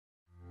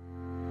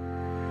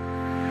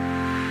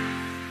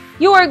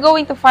You are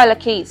going to file a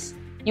case.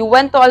 You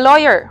went to a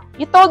lawyer.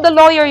 You told the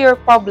lawyer your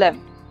problem.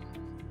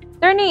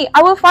 Torni,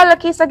 I will file a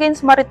case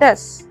against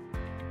Marites.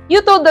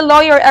 You told the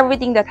lawyer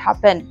everything that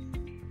happened.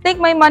 Take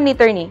my money,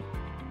 Torni.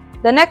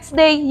 The next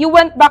day, you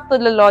went back to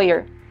the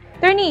lawyer.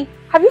 Torni,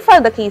 have you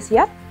filed the case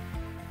yet?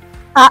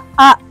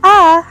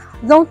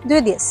 Don't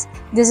do this.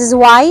 This is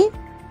why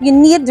you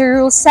need the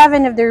Rule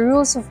 7 of the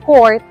Rules of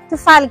Court to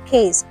file a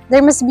case.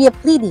 There must be a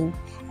pleading,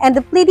 and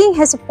the pleading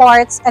has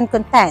parts and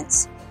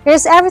contents.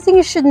 Here's everything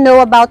you should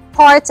know about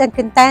parts and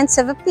contents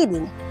of a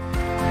pleading.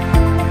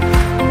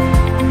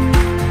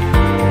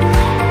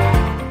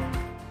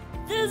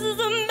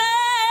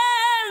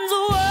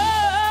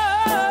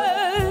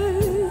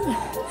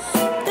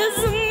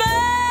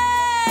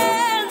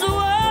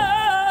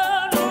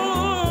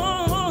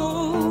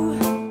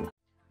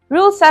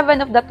 Rule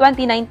 7 of the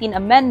 2019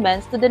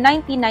 amendments to the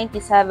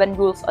 1997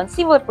 Rules on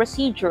Civil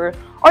Procedure,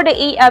 or the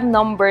AM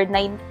number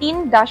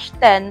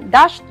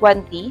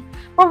 19-10-20,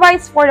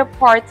 provides for the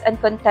parts and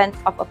contents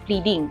of a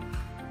pleading.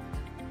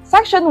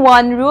 Section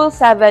 1, Rule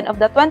 7 of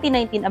the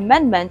 2019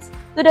 amendments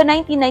to the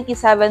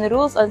 1997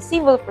 Rules on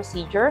Civil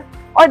Procedure,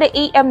 or the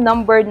AM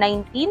number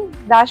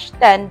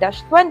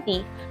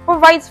 19-10-20,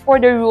 provides for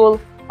the rule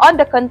on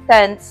the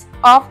contents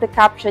of the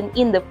caption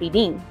in the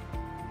pleading.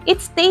 It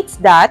states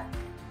that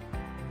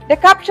the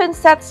caption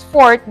sets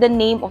forth the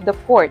name of the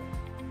court,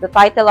 the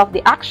title of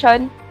the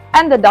action,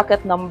 and the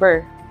docket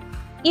number,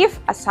 if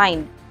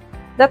assigned.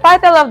 The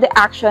title of the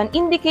action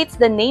indicates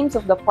the names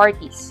of the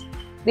parties.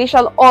 They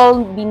shall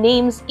all be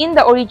names in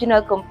the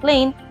original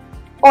complaint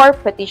or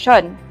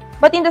petition,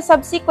 but in the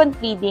subsequent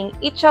pleading,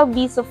 it shall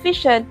be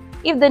sufficient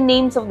if the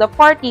names of the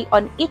party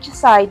on each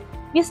side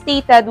be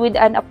stated with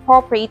an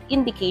appropriate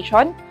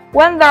indication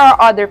when there are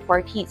other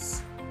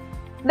parties.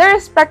 Their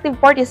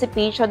respective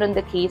participation on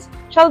the case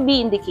shall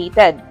be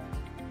indicated.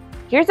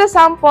 Here's a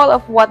sample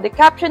of what the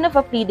caption of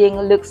a pleading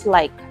looks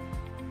like.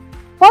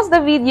 Pause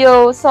the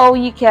video so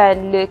you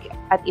can look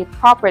at it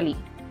properly.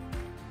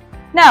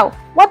 Now,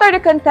 what are the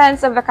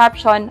contents of the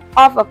caption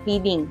of a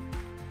pleading?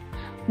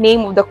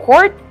 Name of the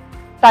court,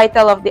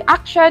 title of the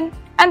action,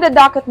 and the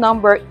docket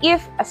number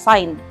if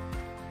assigned.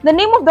 The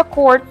name of the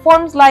court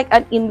forms like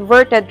an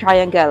inverted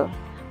triangle.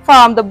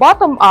 From the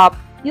bottom up,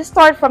 you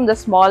start from the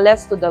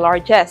smallest to the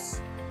largest.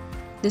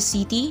 The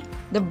city,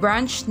 the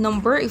branch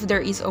number if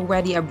there is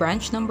already a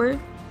branch number,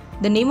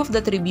 the name of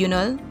the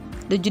tribunal,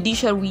 the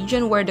judicial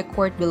region where the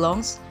court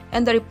belongs,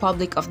 and the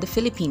Republic of the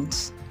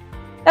Philippines.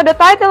 Now, the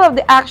title of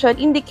the action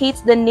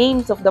indicates the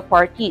names of the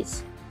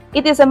parties.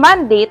 It is a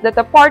mandate that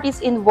the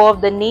parties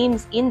involve the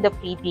names in the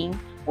pleading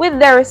with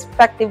their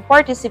respective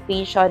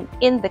participation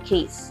in the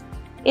case.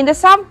 In the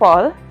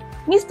sample,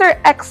 Mr.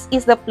 X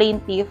is the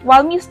plaintiff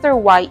while Mr.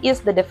 Y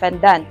is the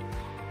defendant.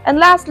 And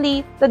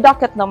lastly, the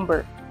docket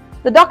number.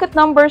 The docket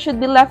number should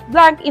be left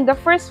blank in the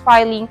first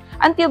filing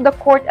until the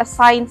court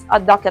assigns a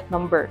docket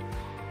number.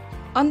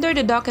 Under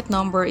the docket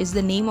number is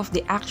the name of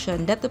the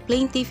action that the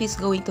plaintiff is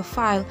going to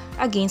file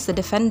against the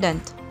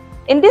defendant.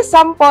 In this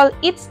sample,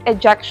 it's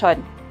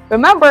ejection.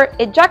 Remember,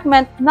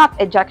 ejectment, not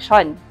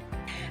ejection.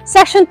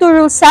 Section 2,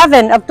 Rule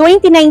 7 of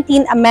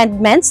 2019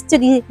 amendments to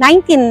the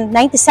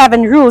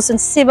 1997 Rules on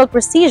Civil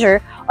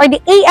Procedure, or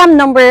the AM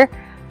number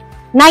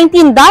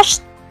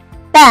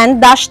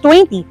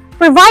 19-10-20,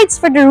 provides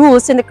for the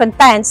rules and the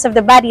contents of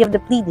the body of the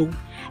pleading.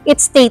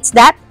 It states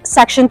that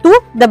Section 2,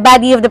 the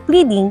body of the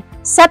pleading,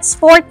 sets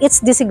forth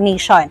its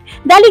designation,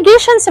 the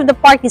allegations of the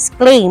party's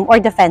claim or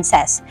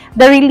defenses,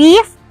 the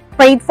relief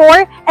prayed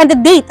for, and the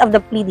date of the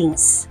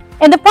pleadings.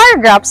 In the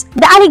paragraphs,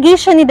 the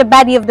allegation in the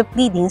body of the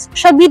pleadings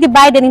shall be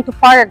divided into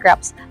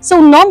paragraphs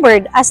so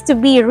numbered as to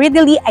be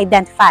readily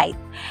identified,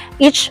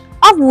 each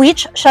of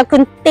which shall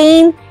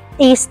contain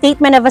a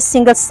statement of a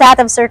single set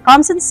of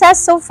circumstances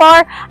so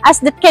far as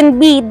that can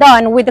be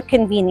done with the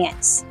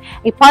convenience.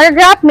 A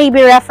paragraph may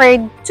be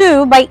referred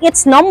to by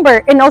its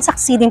number in all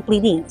succeeding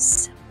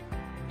pleadings.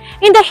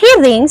 In the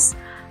hearings,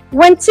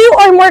 when two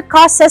or more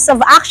causes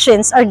of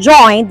actions are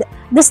joined,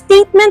 the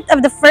statement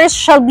of the first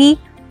shall be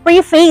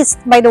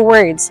prefaced by the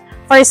words,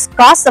 first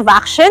cause of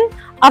action,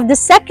 of the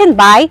second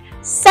by,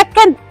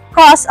 second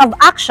cause of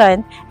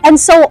action, and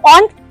so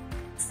on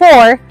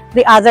for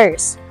the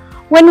others.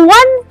 When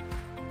one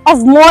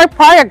of more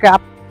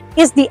paragraph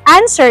is the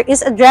answer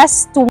is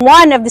addressed to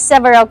one of the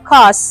several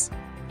causes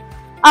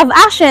of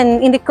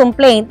action in the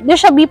complaint, there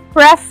shall be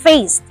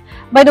prefaced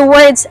by the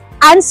words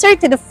answer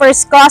to the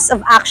first cause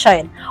of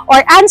action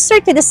or answer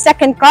to the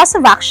second cause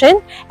of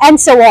action, and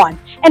so on.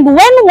 And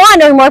when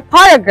one or more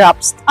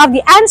paragraphs of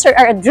the answer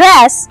are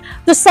addressed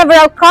to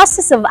several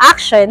causes of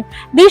action,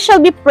 they shall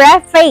be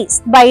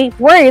prefaced by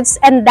words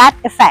and that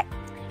effect.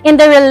 In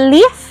the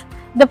relief,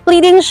 the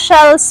pleading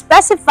shall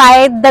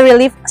specify the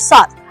relief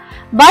sought,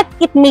 but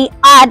it may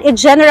add a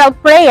general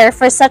prayer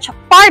for such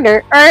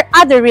pardon or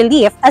other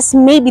relief as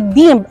may be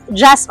deemed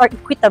just or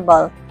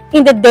equitable.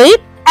 In the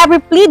date, every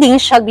pleading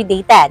shall be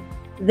dated.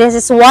 This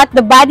is what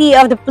the body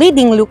of the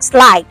pleading looks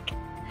like.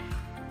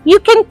 You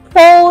can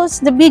pause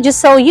the video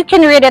so you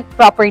can read it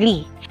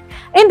properly.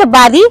 In the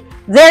body,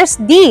 there's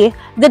D,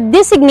 the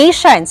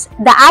designations,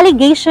 the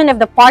allegation of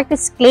the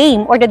party's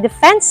claim or the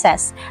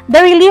defenses,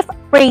 the relief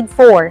prayed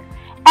for,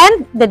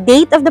 and the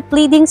date of the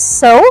pleading.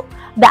 So,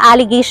 the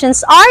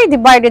allegations are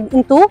divided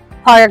into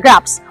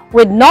paragraphs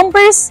with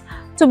numbers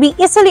to be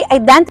easily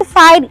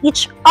identified,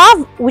 each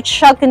of which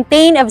shall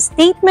contain a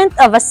statement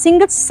of a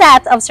single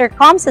set of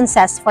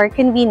circumstances for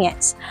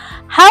convenience.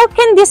 How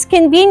can this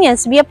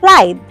convenience be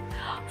applied?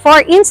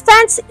 For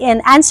instance,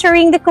 in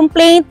answering the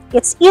complaint,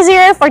 it's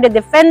easier for the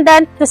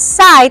defendant to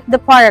cite the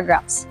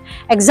paragraphs.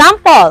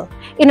 Example,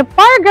 in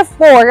paragraph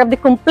 4 of the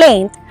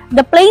complaint,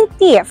 the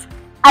plaintiff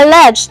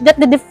alleged that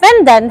the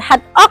defendant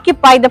had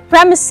occupied the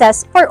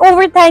premises for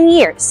over 10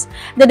 years.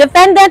 The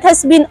defendant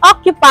has been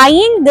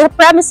occupying the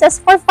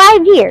premises for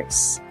 5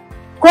 years.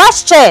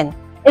 Question: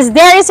 is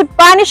there a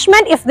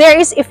punishment if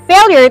there is a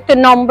failure to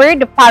number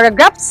the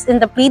paragraphs in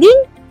the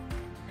pleading?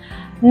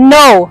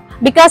 No,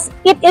 because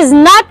it is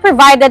not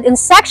provided in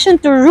Section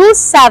 2, Rule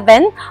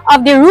 7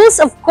 of the Rules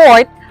of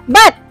Court,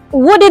 but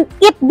wouldn't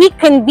it be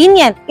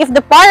convenient if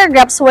the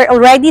paragraphs were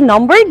already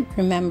numbered?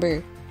 Remember,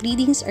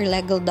 pleadings are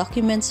legal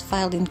documents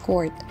filed in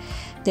court.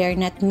 They are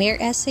not mere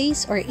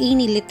essays or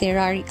any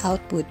literary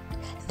output.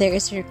 There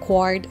is a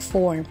required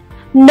form.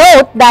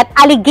 Note that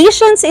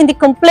allegations in the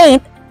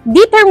complaint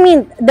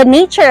determine the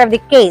nature of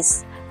the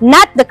case,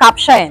 not the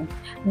caption.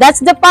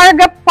 That's the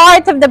paragraph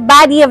part of the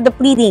body of the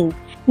pleading.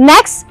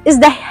 Next is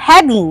the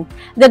heading.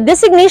 The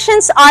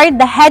designations are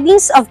the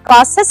headings of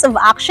causes of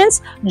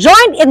actions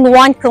joined in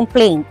one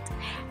complaint.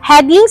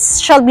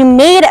 Headings shall be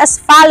made as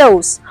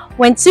follows.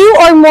 When two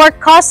or more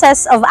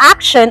causes of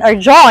action are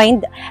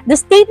joined, the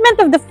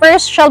statement of the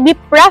first shall be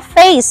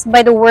prefaced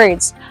by the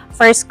words,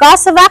 first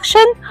cause of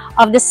action,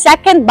 of the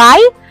second by,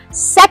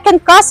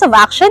 second cause of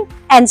action,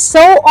 and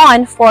so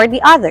on for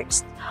the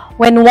others.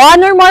 When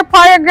one or more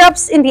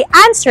paragraphs in the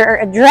answer are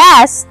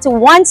addressed to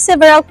one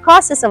several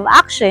causes of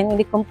action in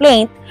the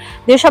complaint,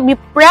 they shall be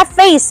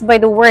prefaced by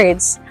the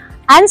words,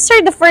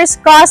 answer the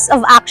first cause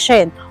of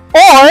action,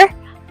 or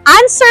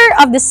answer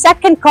of the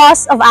second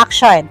cause of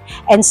action,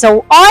 and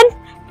so on.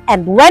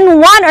 And when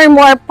one or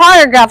more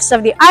paragraphs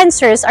of the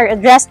answers are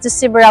addressed to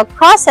several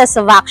causes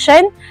of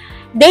action,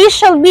 they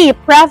shall be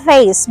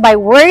prefaced by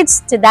words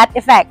to that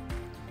effect.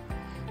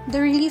 The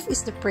relief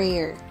is the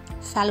prayer,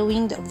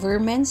 following the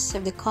averments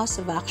of the cause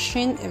of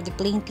action of the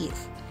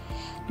plaintiff.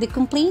 The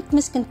complaint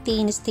must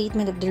contain a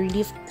statement of the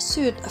relief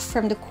suit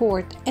from the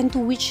court and to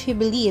which he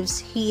believes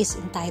he is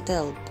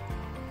entitled.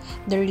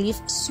 The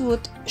relief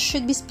suit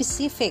should be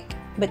specific,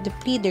 but the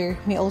pleader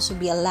may also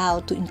be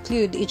allowed to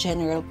include a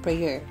general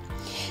prayer.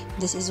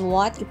 This is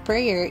what a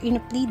prayer in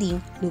a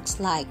pleading looks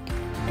like.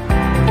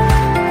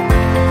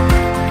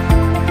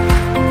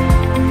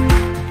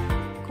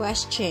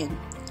 Question: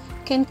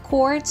 can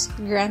courts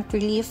grant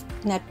relief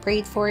not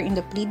prayed for in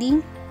the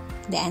pleading?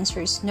 The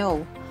answer is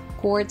no.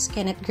 Courts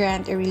cannot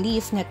grant a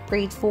relief not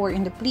prayed for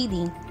in the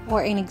pleading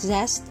or in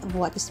excess of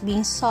what is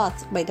being sought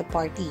by the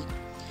party.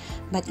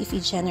 But if a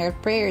general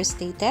prayer is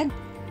stated,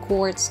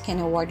 courts can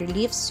award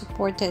relief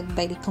supported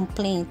by the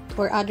complaint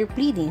or other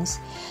pleadings,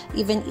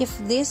 even if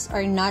these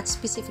are not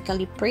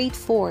specifically prayed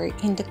for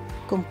in the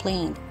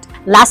complaint.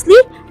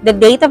 Lastly, the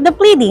date of the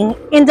pleading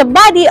in the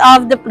body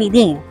of the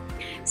pleading.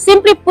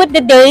 Simply put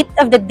the date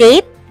of the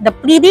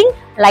pleading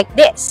like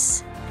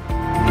this.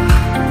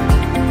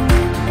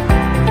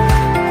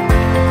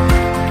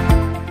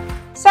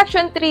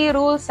 Section 3,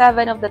 Rule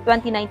 7 of the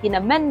 2019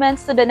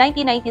 Amendments to the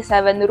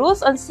 1997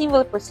 Rules on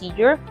Civil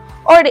Procedure,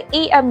 or the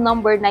AM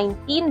number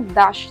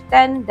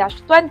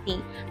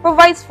 19-10-20,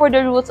 provides for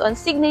the rules on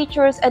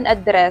signatures and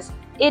address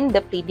in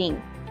the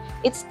pleading.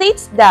 It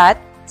states that,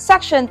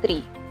 Section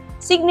 3,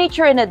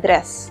 Signature and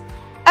Address.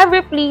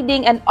 Every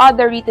pleading and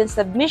other written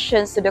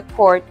submissions to the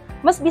court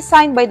must be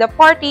signed by the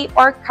party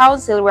or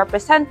counsel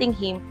representing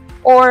him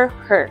or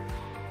her.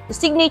 The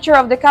signature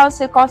of the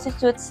counsel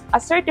constitutes a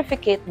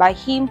certificate by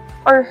him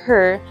or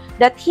her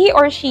that he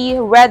or she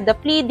read the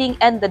pleading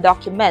and the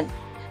document,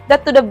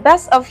 that to the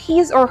best of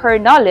his or her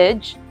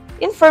knowledge,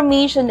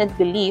 information, and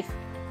belief,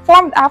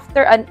 formed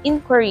after an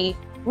inquiry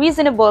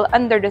reasonable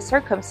under the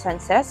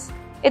circumstances,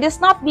 it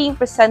is not being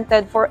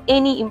presented for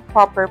any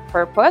improper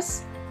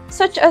purpose,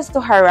 such as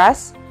to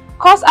harass,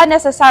 cause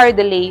unnecessary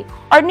delay,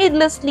 or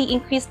needlessly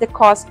increase the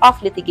cost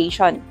of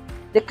litigation.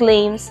 The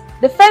claims,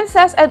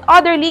 defenses, and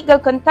other legal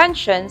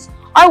contentions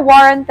are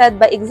warranted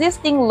by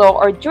existing law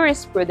or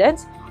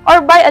jurisprudence or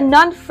by a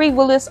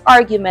non-frivolous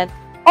argument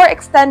or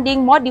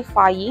extending,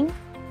 modifying,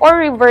 or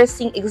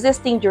reversing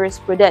existing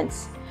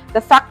jurisprudence.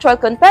 The factual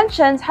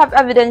contentions have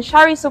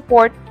evidentiary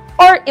support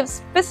or, if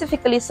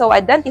specifically so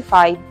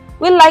identified,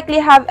 will likely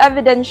have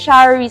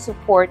evidentiary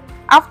support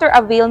after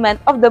availment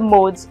of the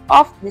modes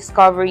of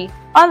discovery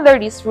under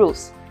these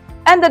rules,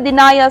 and the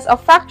denials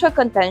of factual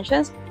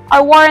contentions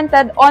are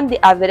warranted on the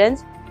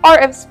evidence or,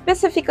 if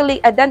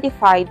specifically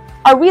identified,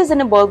 are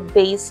reasonable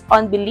based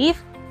on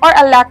belief or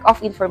a lack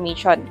of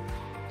information.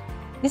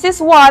 This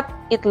is what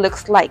it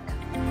looks like.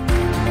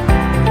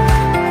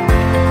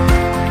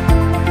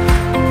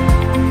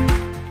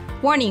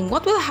 Warning: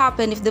 what will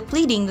happen if the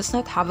pleading does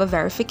not have a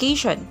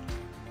verification?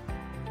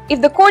 If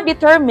the court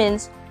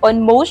determines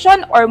on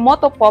motion or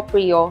motu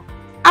proprio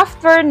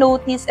after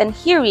notice and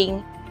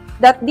hearing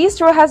that this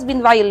rule has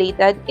been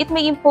violated, it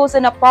may impose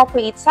an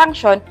appropriate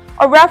sanction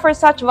or refer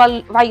such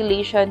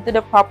violation to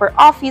the proper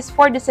office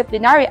for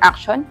disciplinary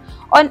action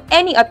on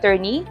any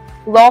attorney,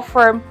 law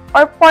firm,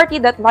 or party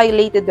that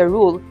violated the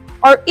rule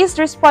or is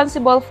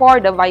responsible for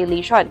the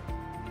violation.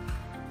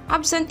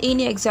 Absent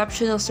any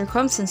exceptional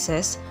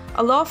circumstances,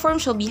 a law firm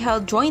shall be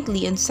held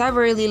jointly and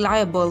severally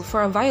liable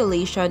for a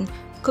violation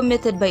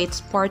committed by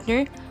its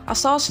partner,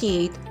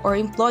 associate, or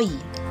employee.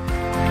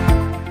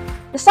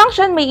 The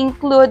sanction may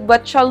include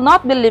but shall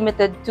not be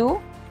limited to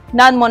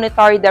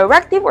non-monetary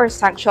directive or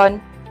sanction,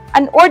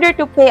 an order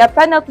to pay a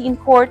penalty in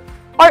court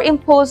or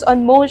impose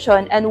on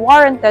motion and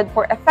warranted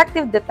for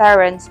effective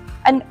deterrence,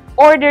 and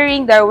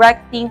ordering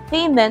directing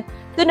payment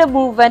to the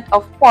movement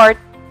of part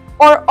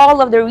or all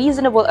of the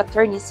reasonable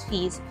attorney's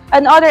fees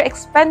and other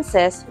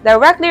expenses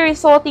directly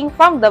resulting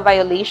from the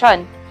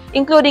violation,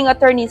 including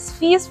attorney's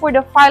fees for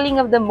the filing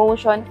of the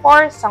motion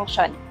for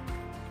sanction.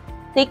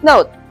 Take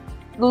note,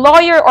 the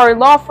lawyer or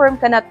law firm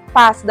cannot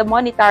pass the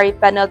monetary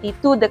penalty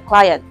to the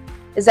client.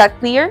 Is that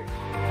clear?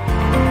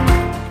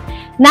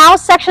 Now,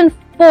 Section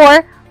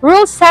 4,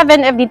 Rule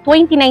 7 of the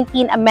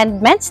 2019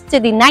 amendments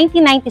to the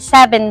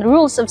 1997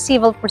 Rules of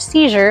Civil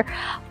Procedure,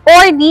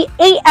 or the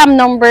AM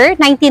number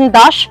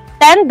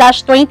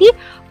 19-10-20,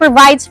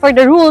 provides for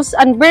the rules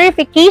on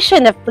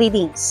verification of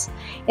pleadings.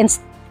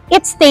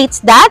 It states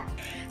that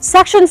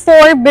Section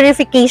 4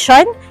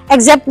 verification,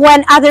 except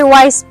when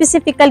otherwise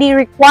specifically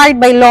required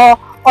by law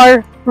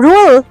or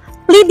rule,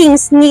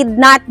 pleadings need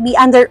not be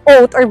under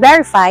oath or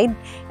verified.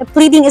 A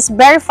pleading is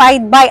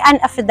verified by an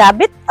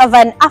affidavit of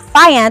an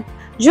affiant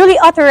duly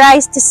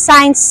authorized to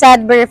sign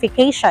said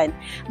verification.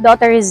 The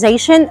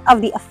authorization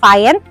of the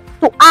affiant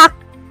to act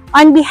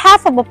on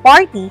behalf of a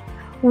party,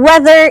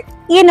 whether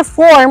in the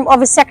form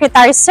of a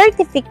secretary's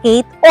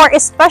certificate or a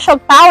special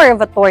power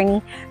of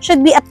attorney,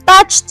 should be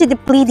attached to the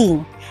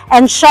pleading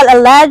and shall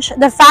allege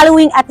the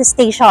following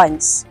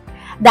attestations.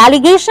 The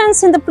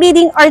allegations in the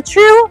pleading are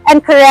true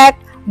and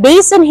correct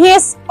based on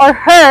his or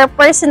her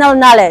personal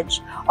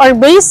knowledge or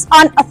based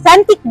on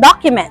authentic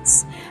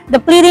documents. The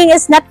pleading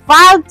is not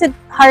filed to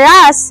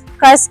harass,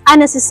 cause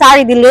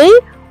unnecessary delay,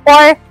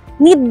 or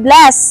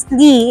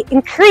needlessly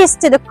increase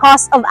to the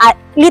cost of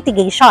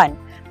litigation.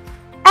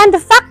 And the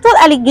factual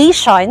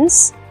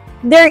allegations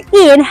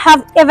therein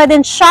have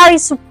evidentiary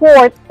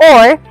support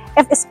or,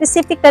 if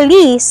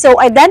specifically so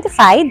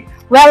identified,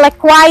 will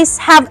likewise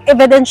have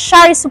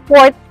evidentiary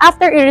support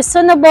after a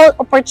reasonable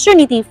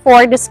opportunity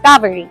for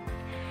discovery.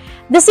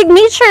 The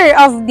signature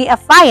of the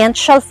affiant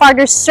shall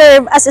further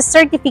serve as a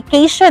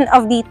certification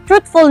of the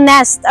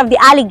truthfulness of the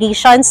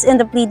allegations in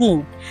the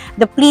pleading.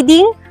 The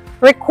pleading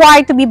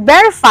required to be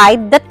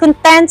verified that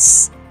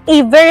contains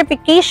a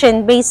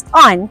verification based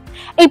on.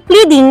 A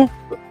pleading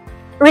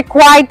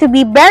required to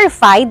be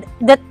verified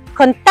that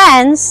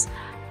contains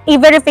a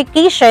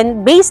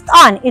verification based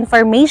on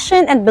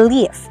information and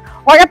belief,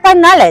 or upon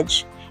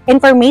knowledge.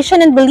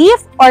 Information and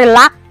belief or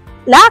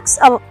lacks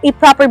of a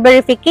proper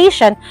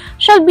verification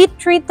shall be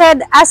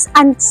treated as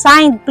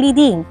unsigned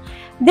pleading.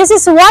 This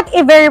is what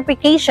a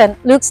verification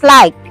looks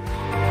like.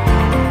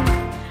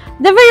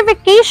 The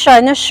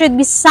verification should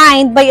be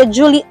signed by a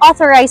duly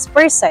authorized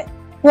person.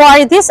 Who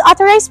are these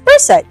authorized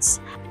persons?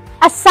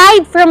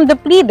 Aside from the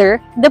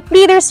pleader, the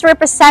pleader's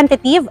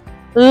representative,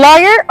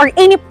 lawyer, or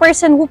any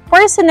person who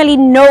personally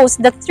knows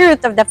the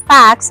truth of the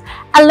facts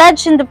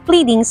alleged in the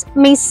pleadings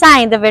may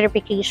sign the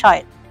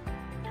verification.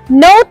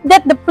 Note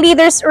that the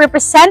pleader's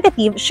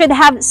representative should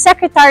have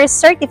secretary's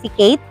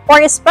certificate or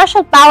a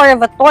special power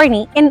of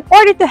attorney in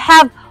order to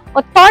have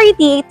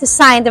authority to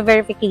sign the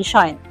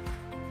verification.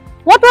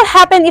 What will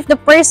happen if the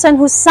person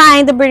who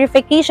signed the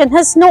verification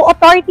has no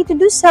authority to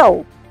do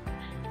so?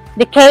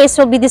 The case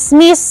will be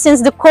dismissed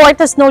since the court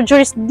has no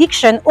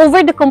jurisdiction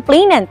over the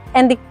complainant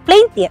and the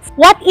plaintiff.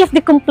 What if the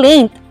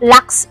complaint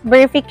lacks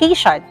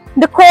verification?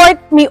 The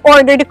court may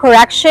order the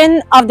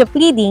correction of the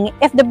pleading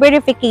if the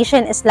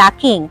verification is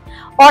lacking,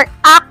 or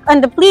act on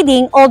the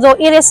pleading although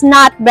it is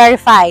not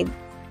verified.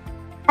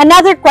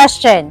 Another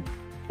question: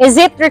 is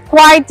it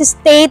required to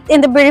state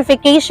in the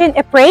verification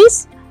a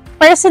praise,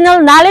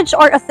 personal knowledge,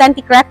 or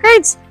authentic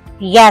records?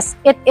 Yes,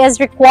 it is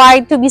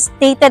required to be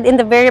stated in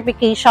the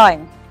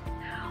verification.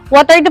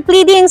 What are the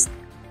pleadings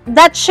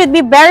that should be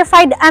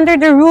verified under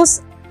the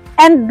rules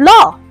and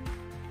law?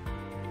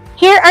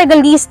 Here are the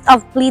list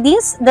of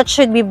pleadings that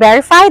should be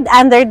verified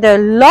under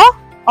the law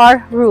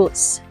or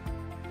rules.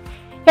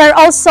 Here are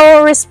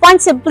also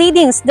responsive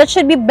pleadings that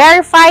should be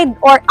verified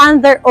or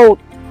under oath.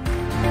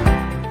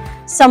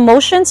 Some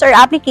motions or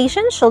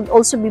applications should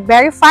also be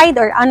verified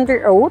or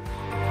under oath.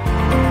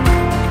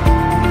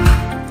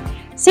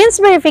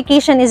 Since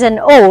verification is an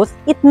oath,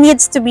 it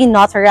needs to be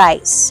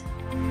notarized.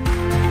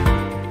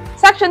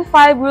 Section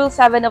 5, Rule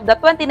 7 of the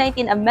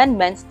 2019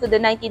 amendments to the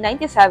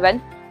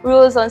 1997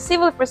 Rules on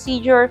Civil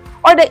Procedure,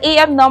 or the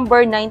AM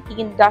number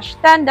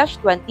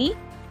 19-10-20,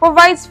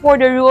 provides for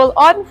the rule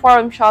on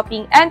forum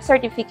shopping and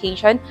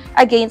certification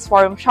against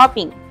forum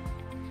shopping.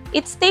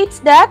 It states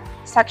that,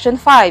 Section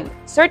 5,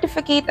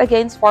 Certificate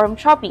against forum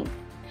shopping.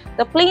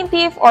 The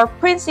plaintiff or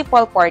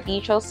principal party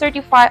shall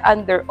certify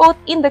under oath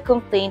in the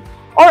complaint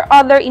or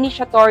other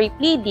initiatory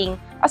pleading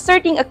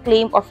asserting a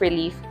claim of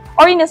relief,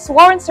 or in a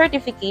sworn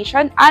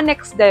certification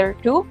annexed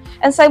thereto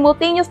and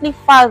simultaneously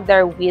filed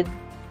therewith,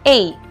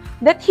 a.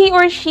 That he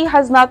or she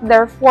has not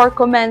therefore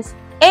commenced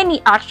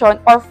any action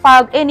or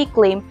filed any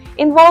claim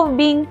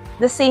involving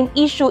the same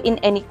issue in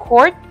any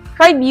court,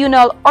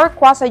 tribunal, or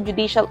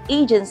quasi-judicial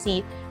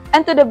agency,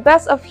 and to the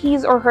best of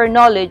his or her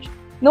knowledge,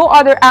 no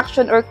other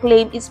action or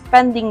claim is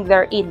pending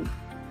therein.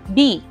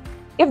 B.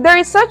 If there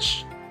is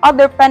such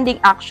other pending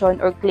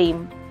action or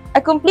claim,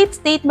 a complete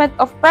statement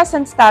of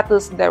present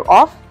status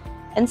thereof,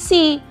 and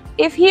C.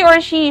 If he or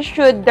she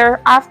should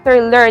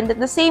thereafter learn that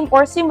the same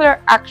or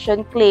similar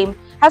action claim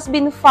has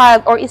been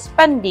filed or is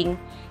pending,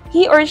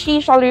 he or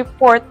she shall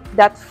report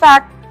that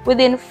fact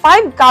within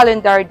 5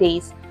 calendar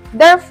days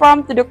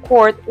therefrom to the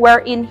court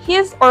wherein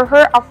his or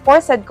her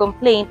aforesaid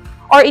complaint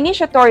or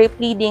initiatory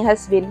pleading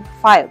has been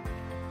filed.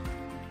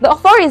 The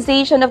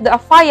authorization of the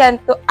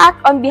affiant to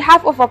act on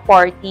behalf of a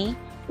party,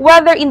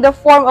 whether in the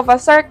form of a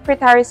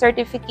secretary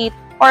certificate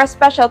or a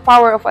special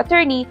power of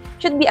attorney,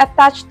 should be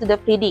attached to the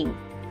pleading.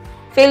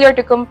 Failure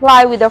to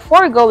comply with the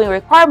foregoing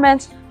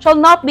requirements shall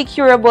not be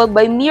curable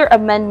by mere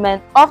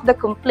amendment of the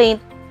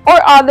complaint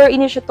or other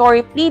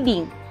initiatory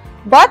pleading,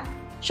 but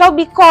shall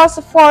be cause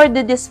for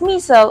the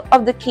dismissal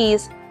of the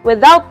case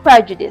without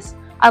prejudice,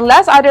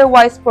 unless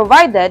otherwise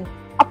provided,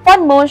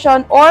 upon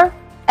motion or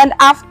and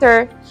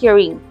after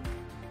hearing.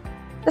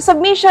 The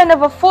submission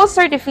of a full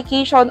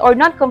certification or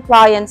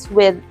non-compliance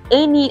with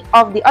any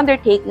of the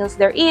undertakings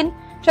therein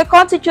shall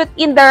constitute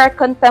indirect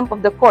contempt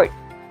of the court,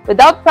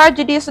 without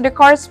prejudice to the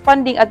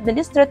corresponding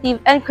administrative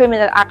and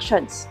criminal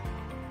actions.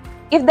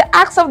 If the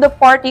acts of the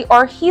party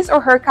or his or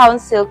her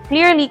counsel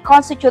clearly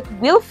constitute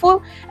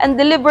willful and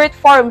deliberate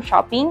forum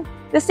shopping,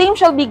 the same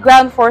shall be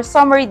ground for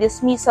summary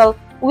dismissal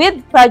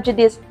with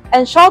prejudice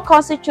and shall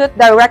constitute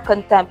direct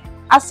contempt,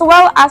 as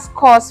well as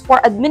cause for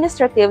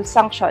administrative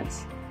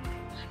sanctions.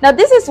 Now,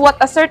 this is what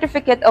a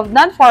certificate of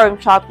non-forum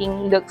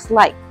shopping looks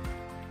like.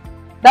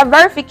 The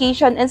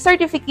verification and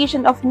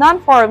certification of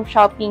non-forum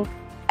shopping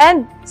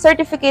and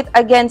certificate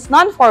against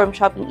non-forum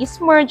shopping is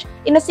merged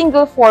in a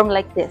single form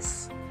like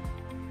this.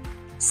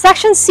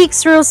 Section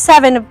 6, Rule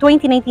 7 of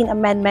 2019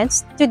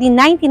 amendments to the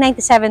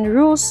 1997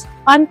 Rules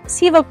on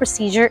Civil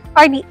Procedure,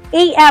 or the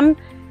AM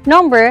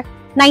number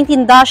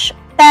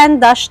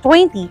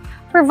 19-10-20,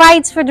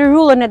 provides for the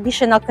rule on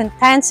additional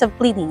contents of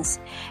pleadings.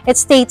 It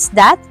states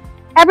that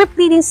every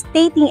pleading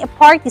stating a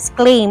party's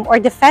claim or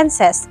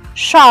defenses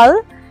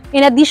shall,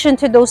 in addition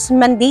to those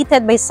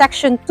mandated by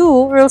Section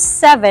 2, Rule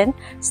 7,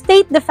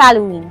 state the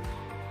following.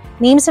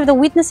 Names of the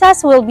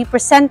witnesses will be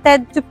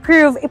presented to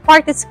prove a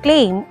party's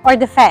claim or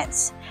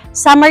defense.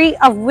 Summary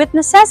of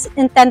witnesses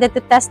intended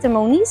to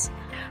testimonies,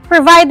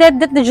 provided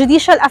that the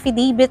judicial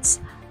affidavits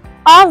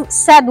of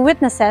said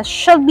witnesses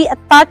shall be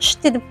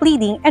attached to the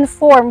pleading and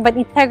form an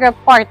integral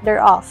part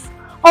thereof.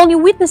 Only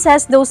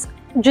witnesses those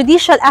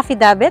judicial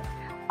affidavit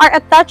are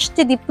attached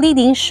to the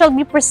pleading shall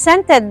be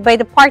presented by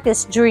the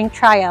parties during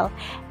trial,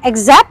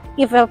 except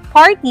if a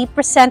party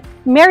present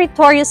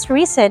meritorious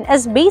reason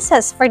as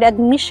basis for the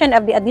admission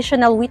of the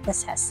additional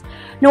witnesses.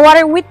 No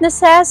other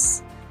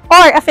witnesses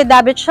or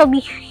affidavit shall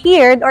be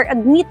heard or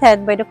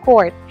admitted by the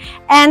court,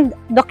 and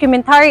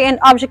documentary and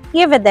object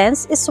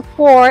evidence is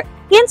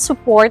in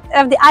support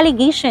of the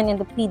allegation in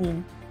the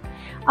pleading.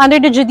 Under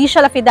the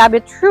judicial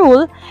affidavit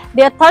rule,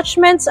 the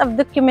attachments of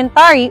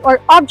documentary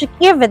or object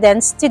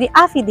evidence to the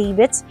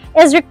affidavits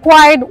is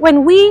required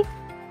when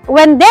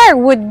there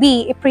would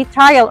be a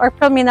pretrial or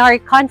preliminary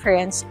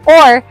conference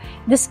or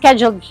the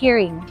scheduled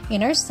hearing.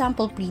 In our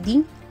sample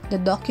pleading, the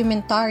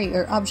documentary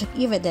or object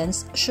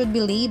evidence should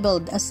be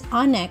labeled as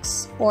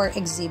annex or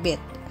exhibit.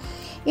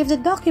 If the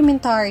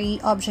documentary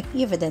object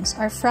evidence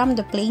are from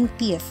the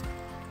plaintiff,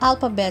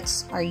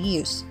 alphabets are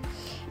used.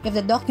 If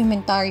the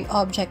documentary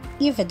object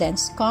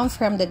evidence come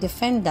from the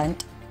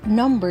defendant,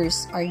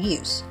 numbers are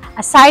used.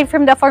 Aside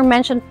from the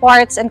aforementioned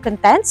parts and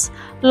contents,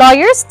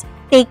 lawyers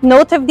take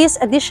note of these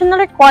additional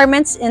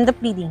requirements in the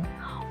pleading.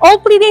 All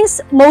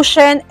pleadings,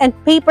 motion, and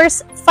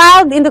papers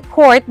filed in the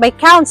court by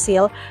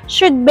counsel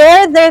should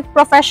bear their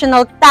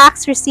professional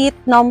tax receipt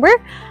number,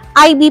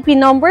 IBP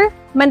number,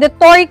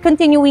 mandatory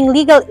continuing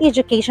legal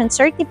education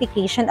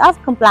certification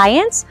of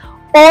compliance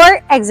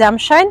or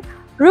exemption,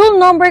 rule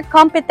number,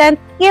 competent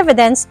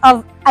evidence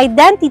of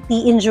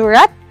identity in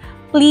jurat,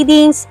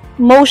 pleadings,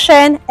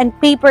 motion, and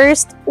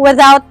papers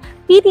without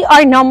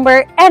PTR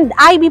number and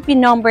IBP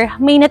number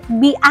may not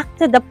be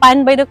acted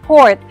upon by the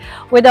court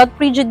without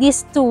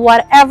prejudice to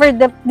whatever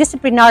the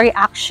disciplinary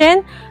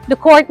action the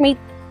court may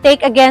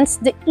take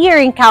against the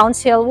hearing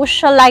counsel, which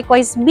shall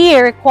likewise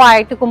be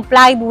required to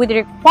comply with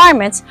the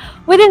requirements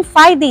within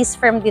 5 days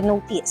from the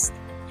notice.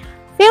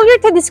 Failure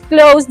to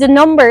disclose the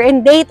number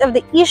and date of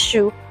the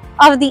issue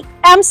of the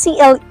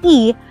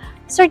MCLE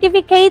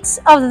certificates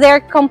of their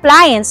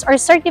compliance or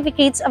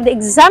certificates of the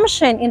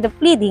exemption in the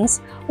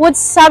pleadings would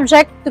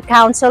subject to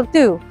counsel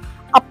to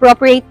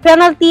appropriate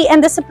penalty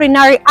and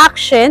disciplinary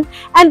action,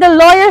 and the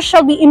lawyer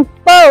shall be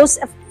imposed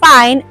a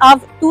fine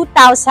of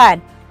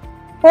 2,000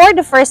 for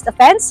the first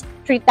offense,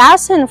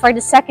 3,000 for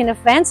the second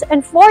offense,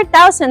 and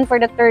 4,000 for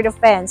the third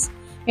offense.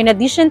 In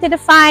addition to the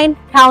fine,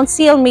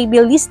 counsel may be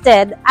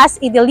listed as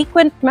a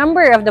delinquent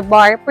member of the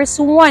bar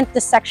pursuant to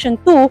Section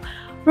 2,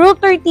 Rule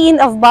 13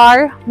 of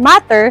Bar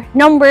Matter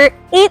number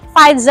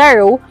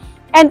 850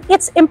 and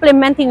its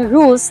implementing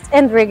rules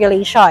and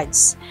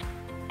regulations.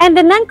 And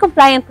the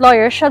non-compliant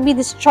lawyer shall be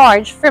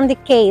discharged from the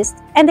case,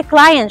 and the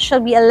client shall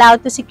be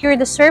allowed to secure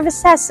the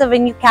services of a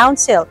new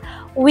counsel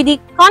with the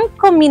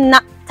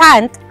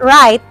concomitant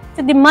right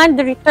to demand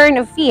the return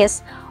of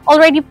fees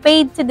already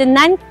paid to the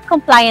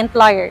non-compliant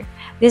lawyer.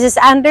 This is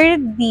under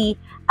the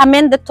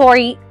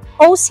amendatory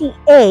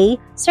OCA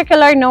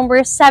Circular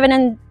Number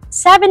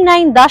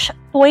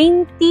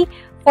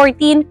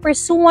 79-2014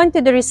 pursuant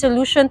to the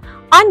resolution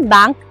en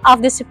banc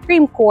of the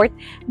Supreme Court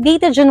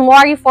dated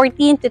January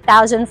 14,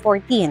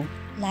 2014.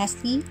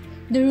 Lastly,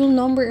 the rule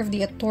number of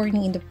the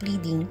attorney in the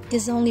pleading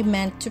is only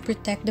meant to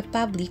protect the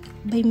public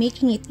by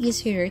making it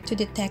easier to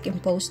detect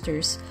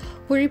impostors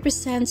who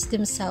represents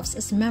themselves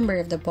as member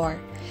of the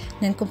bar.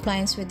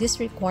 Non-compliance with this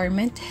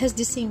requirement has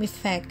the same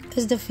effect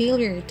as the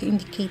failure to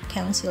indicate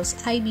counsel's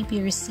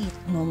IBP receipt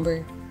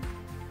number.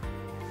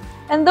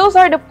 And those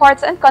are the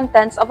parts and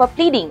contents of a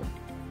pleading.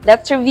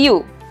 Let's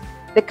review.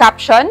 The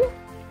caption.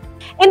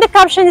 In the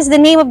caption is the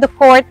name of the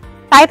court,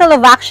 title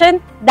of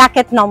action,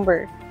 docket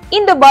number.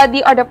 In the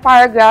body are the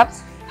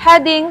paragraphs,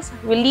 headings,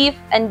 relief,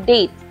 and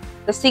date,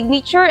 the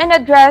signature and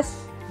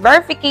address,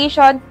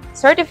 verification,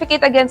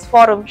 certificate against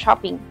forum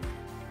shopping.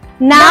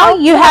 Now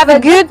you have a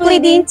good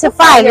pleading to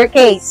file your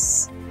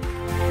case.